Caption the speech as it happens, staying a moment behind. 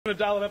Going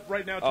to dial it up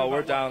right now. Oh,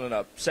 we're dialing it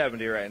up.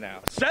 70 right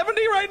now.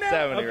 70 right now?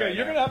 70 okay, right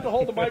you're now. going to have to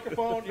hold the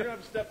microphone. You're going to have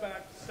to step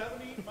back.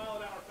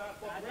 70-mile-an-hour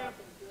fastball, Graham.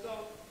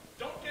 So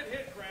don't get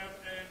hit, Graham.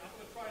 And I'm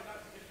going to try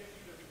not to get hit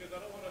either because I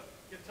don't want to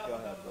get tough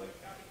enough like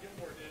Happy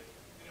Gilmore did.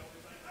 You know,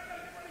 it's like, I got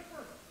to get ready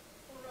for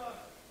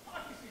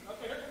hockey season.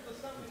 Okay, here comes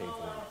the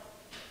 70-mile-an-hour.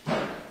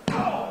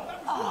 Oh,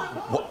 that was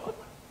really low.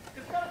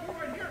 It's got to be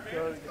right here,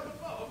 man. It's coming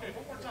low. Okay,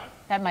 one more time.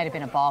 That might have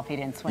been a ball if he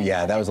didn't swing.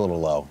 Yeah, that was a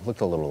little low.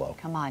 Looked a little low.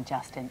 Come on,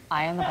 Justin.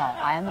 Eye on the ball.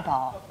 Eye on the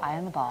ball. Eye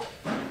on the ball.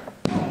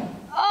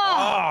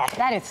 Oh,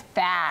 that is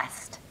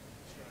fast.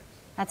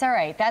 That's all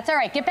right. That's all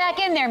right. Get back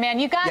in there, man.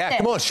 You got this. Yeah,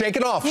 come on. Shake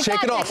it off.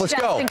 Shake it off. Let's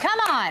Justin. go. Come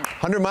on.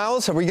 100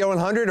 miles? Are we going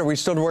 100 or are we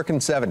still working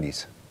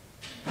 70s?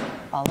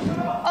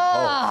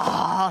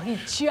 Oh, he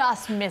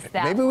just missed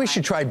that. Maybe we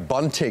should try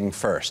bunting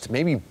first.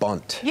 Maybe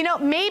bunt. You know,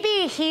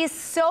 maybe he's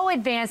so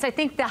advanced. I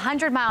think the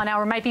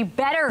 100-mile-an-hour might be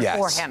better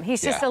for him.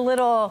 He's just a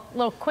little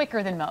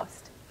quicker than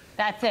most.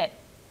 That's it.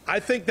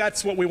 I think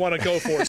that's what we want to go for.